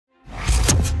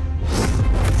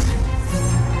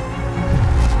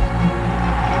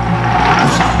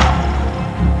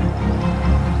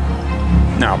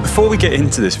Before we get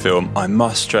into this film, I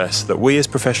must stress that we as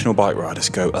professional bike riders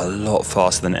go a lot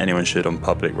faster than anyone should on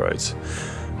public roads.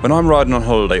 When I'm riding on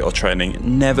holiday or training,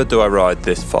 never do I ride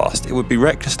this fast. It would be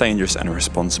reckless, dangerous and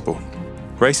irresponsible.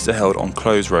 Races are held on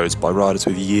closed roads by riders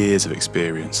with years of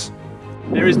experience.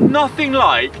 There is nothing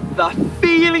like the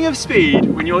feeling of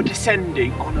speed when you're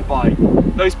descending on a bike.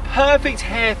 Those perfect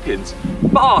hairpins,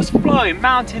 fast flowing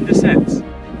mountain descents.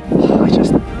 Oh, I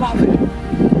just love it.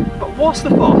 But what's the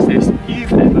fastest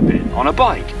you've ever been on a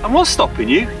bike? And what's stopping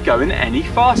you going any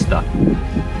faster?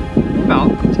 We're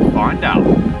about to find out.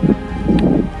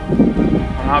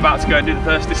 I'm about to go and do the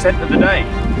first descent of the day.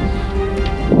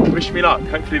 Wish me luck.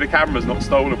 Hopefully the camera's not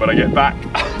stolen when I get back.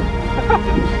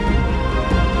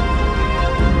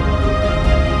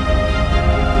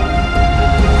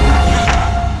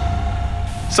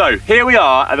 So here we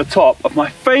are at the top of my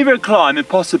favourite climb in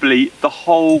possibly the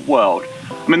whole world.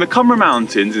 I'm in the Conor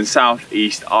Mountains in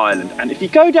southeast Ireland, and if you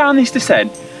go down this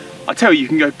descent, I tell you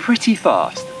can go pretty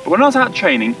fast. But when I was out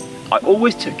training, I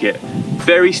always took it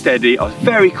very steady. I was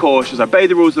very cautious. I obeyed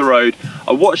the rules of the road.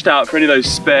 I watched out for any of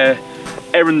those spare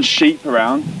errand sheep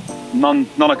around. None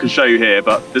I can show you here,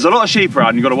 but there's a lot of sheep around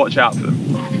and you've got to watch out for them.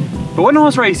 But when I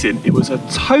was racing, it was a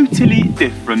totally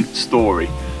different story.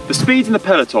 The speeds in the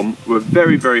peloton were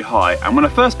very, very high, and when I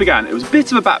first began, it was a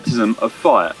bit of a baptism of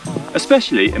fire,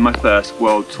 especially in my first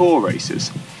World Tour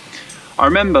races. I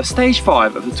remember stage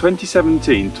 5 of the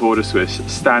 2017 Tour de Suisse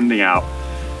standing out,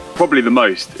 probably the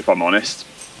most, if I'm honest.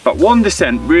 But one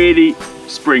descent really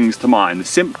springs to mind, the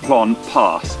Simplon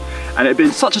Pass, and it had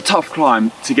been such a tough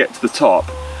climb to get to the top.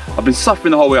 I've been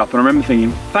suffering the whole way up, and I remember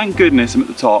thinking, thank goodness I'm at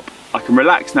the top, I can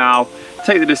relax now,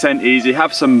 take the descent easy,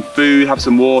 have some food, have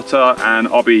some water, and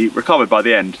I'll be recovered by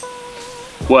the end.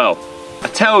 Well, I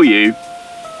tell you,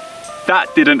 that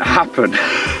didn't happen.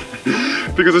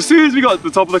 Because as soon as we got to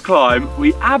the top of the climb,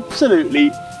 we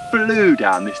absolutely flew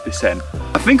down this descent.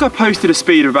 I think I posted a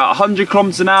speed of about 100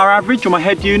 kilometers an hour average on my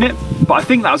head unit, but I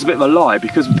think that was a bit of a lie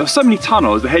because there were so many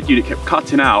tunnels, the head unit kept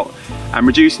cutting out and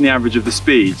reducing the average of the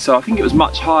speed. So I think it was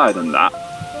much higher than that.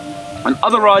 And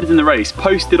other riders in the race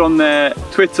posted on their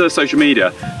Twitter, social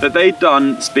media, that they'd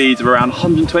done speeds of around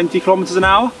 120 kilometers an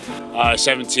hour.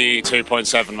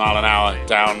 72.7 mile an hour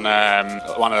down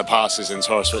one of the passes in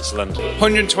Tour of Switzerland.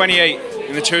 128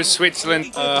 in the Tour of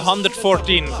Switzerland.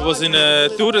 114 was in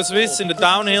the Tour de Suisse in the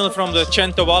downhill from the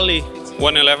Cento Valley.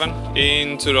 111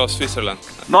 in Tour of Switzerland.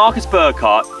 Marcus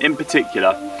Burkhardt, in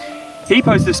particular, he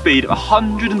posted a speed of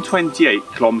 128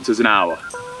 kilometers an hour.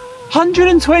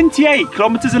 128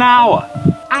 kilometers an hour!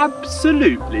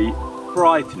 Absolutely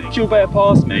frightening. Gilbert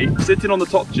passed me, sitting on the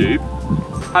top tube,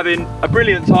 having a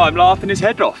brilliant time laughing his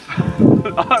head off.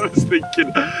 I was thinking,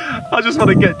 I just want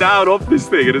to get down off this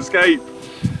thing and escape.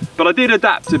 But I did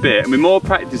adapt a bit, and with more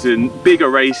practice in bigger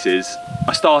races,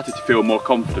 I started to feel more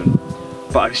confident.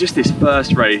 But it was just this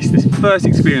first race, this first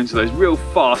experience of those real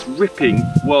fast, ripping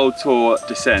World Tour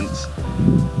descents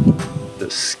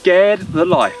that scared the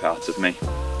life out of me.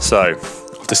 So,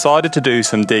 I've decided to do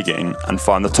some digging and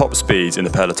find the top speeds in the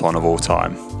peloton of all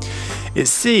time. It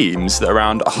seems that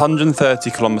around 130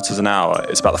 kilometers an hour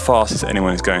is about the fastest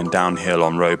anyone is going downhill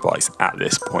on road bikes at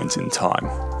this point in time.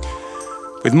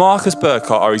 With Marcus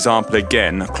Burkhardt, our example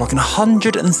again, clocking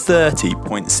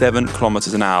 130.7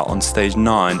 kilometers an hour on stage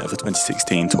 9 of the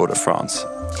 2016 Tour de France.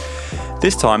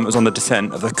 This time it was on the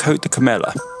descent of the Côte de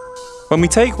Camela. When we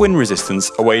take wind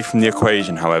resistance away from the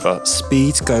equation, however,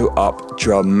 speeds go up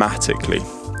dramatically.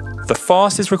 The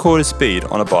fastest recorded speed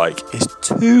on a bike is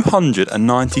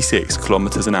 296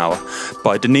 kilometers an hour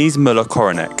by Denise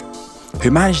Muller-Koronek,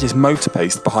 who managed this motor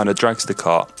pace behind a dragster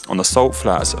cart on the salt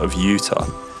flats of Utah.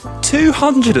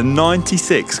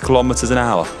 296 kilometers an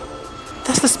hour.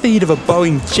 That's the speed of a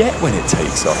Boeing jet when it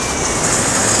takes off.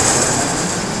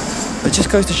 It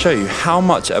just goes to show you how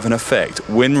much of an effect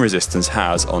wind resistance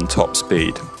has on top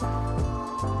speed.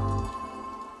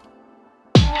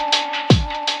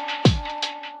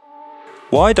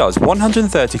 Why does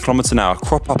 130 kilometers an hour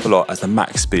crop up a lot as the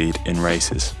max speed in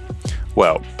races?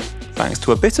 Well, thanks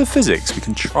to a bit of physics we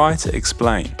can try to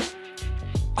explain.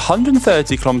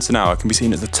 130 kilometers an hour can be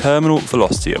seen as the terminal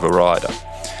velocity of a rider,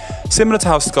 similar to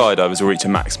how skydivers will reach a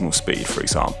maximal speed, for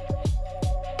example.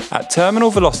 At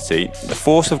terminal velocity, the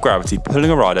force of gravity pulling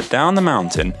a rider down the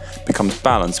mountain becomes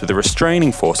balanced with the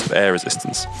restraining force of air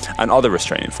resistance and other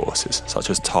restraining forces, such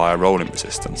as tyre rolling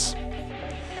resistance.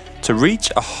 To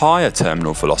reach a higher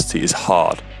terminal velocity is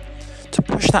hard. To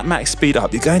push that max speed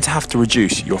up, you're going to have to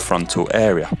reduce your frontal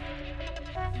area.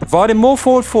 Providing more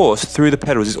forward force through the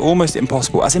pedals is almost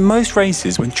impossible, as in most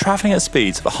races, when travelling at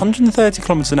speeds of 130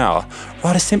 km an hour,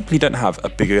 riders simply don't have a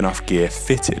big enough gear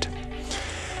fitted.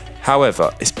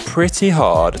 However, it's pretty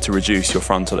hard to reduce your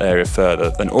frontal area further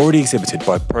than already exhibited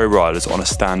by pro riders on a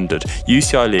standard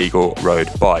UCI legal road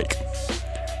bike.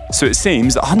 So it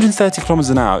seems that 130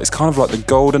 km an hour is kind of like the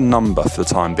golden number for the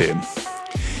time being.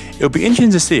 It'll be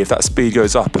interesting to see if that speed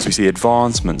goes up as we see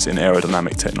advancements in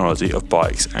aerodynamic technology of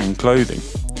bikes and clothing.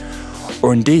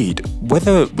 Or indeed,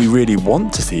 whether we really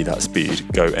want to see that speed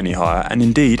go any higher, and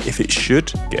indeed if it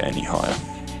should get any higher.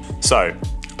 So,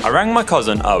 I rang my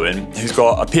cousin Owen, who's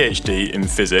got a PhD in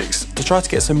physics, to try to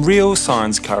get some real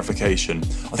science clarification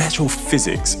of the actual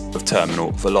physics of terminal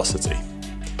velocity.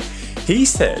 He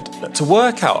said that to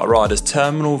work out a rider's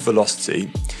terminal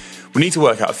velocity, we need to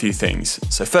work out a few things.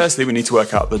 So firstly, we need to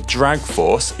work out the drag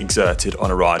force exerted on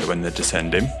a rider when they're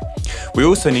descending. We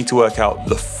also need to work out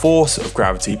the force of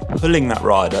gravity pulling that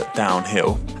rider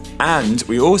downhill. And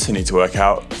we also need to work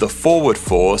out the forward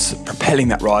force propelling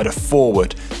that rider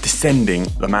forward, descending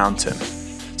the mountain.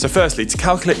 So firstly, to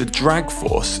calculate the drag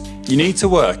force, you need to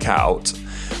work out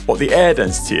what the air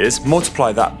density is,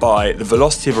 multiply that by the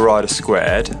velocity of a rider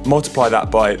squared, multiply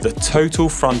that by the total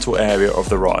frontal area of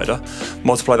the rider,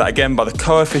 multiply that again by the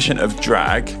coefficient of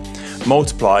drag,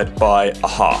 multiplied by a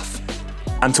half.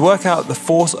 And to work out the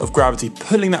force of gravity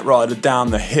pulling that rider down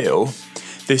the hill,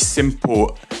 this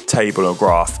simple table or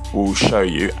graph will show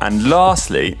you. And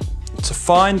lastly, to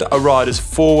find a rider's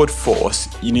forward force,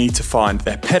 you need to find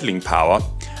their pedaling power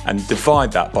and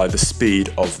divide that by the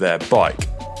speed of their bike.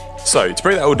 So to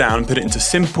break that all down and put it into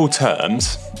simple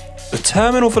terms, the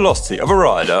terminal velocity of a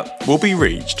rider will be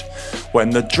reached when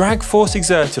the drag force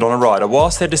exerted on a rider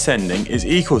whilst they're descending is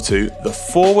equal to the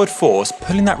forward force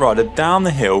pulling that rider down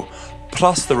the hill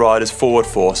plus the rider's forward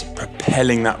force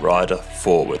propelling that rider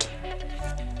forward.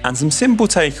 And some simple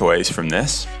takeaways from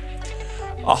this: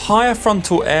 a higher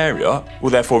frontal area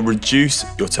will therefore reduce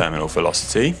your terminal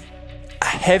velocity. A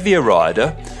heavier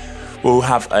rider will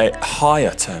have a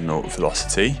higher terminal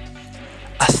velocity.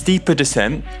 A steeper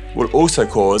descent will also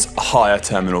cause a higher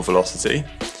terminal velocity.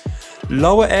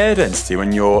 Lower air density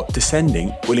when you're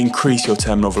descending will increase your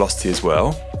terminal velocity as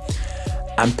well.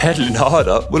 And pedaling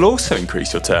harder will also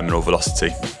increase your terminal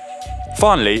velocity.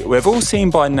 Finally, we've all seen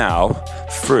by now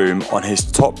Froome on his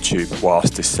top tube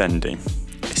whilst descending.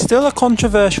 It's still a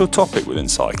controversial topic within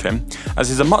cycling,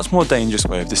 as it's a much more dangerous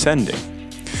way of descending.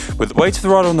 With the weight of the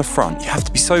rider on the front, you have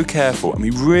to be so careful, and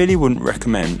we really wouldn't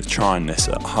recommend trying this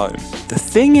at home. The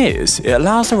thing is, it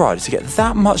allows the rider to get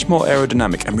that much more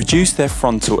aerodynamic and reduce their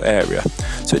frontal area,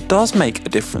 so it does make a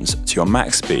difference to your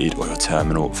max speed or your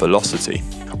terminal velocity.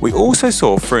 We also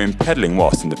saw Froome pedalling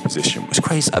whilst in the position, which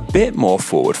creates a bit more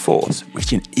forward force,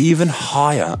 reaching even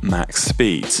higher max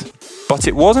speeds. But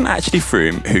it wasn't actually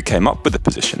Froome who came up with the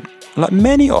position, like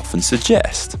many often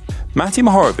suggest. Matej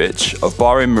Mohorovic of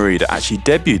Bahrain Merida actually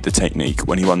debuted the technique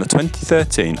when he won the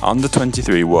 2013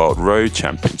 Under-23 World Road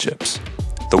Championships.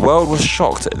 The world was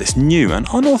shocked at this new and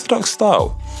unorthodox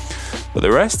style. But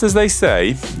the rest, as they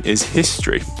say, is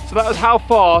history. So that was how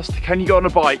fast can you go on a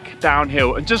bike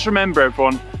downhill. And just remember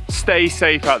everyone, stay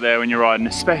safe out there when you're riding,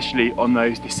 especially on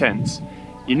those descents.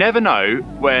 You never know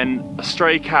when a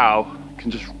stray cow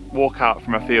can just walk out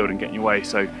from a field and get in your way,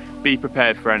 so be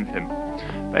prepared for anything.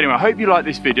 But anyway, I hope you liked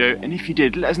this video, and if you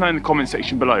did, let us know in the comment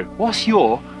section below. What's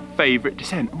your favourite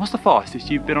descent? And what's the fastest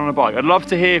you've been on a bike? I'd love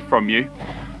to hear from you,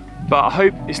 but I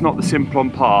hope it's not the Simplon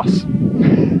Pass.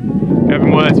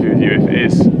 Having words with you if it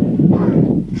is.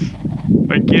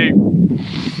 Thank you.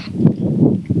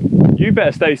 You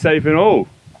better stay safe and all.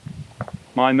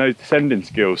 Mind those descending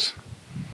skills.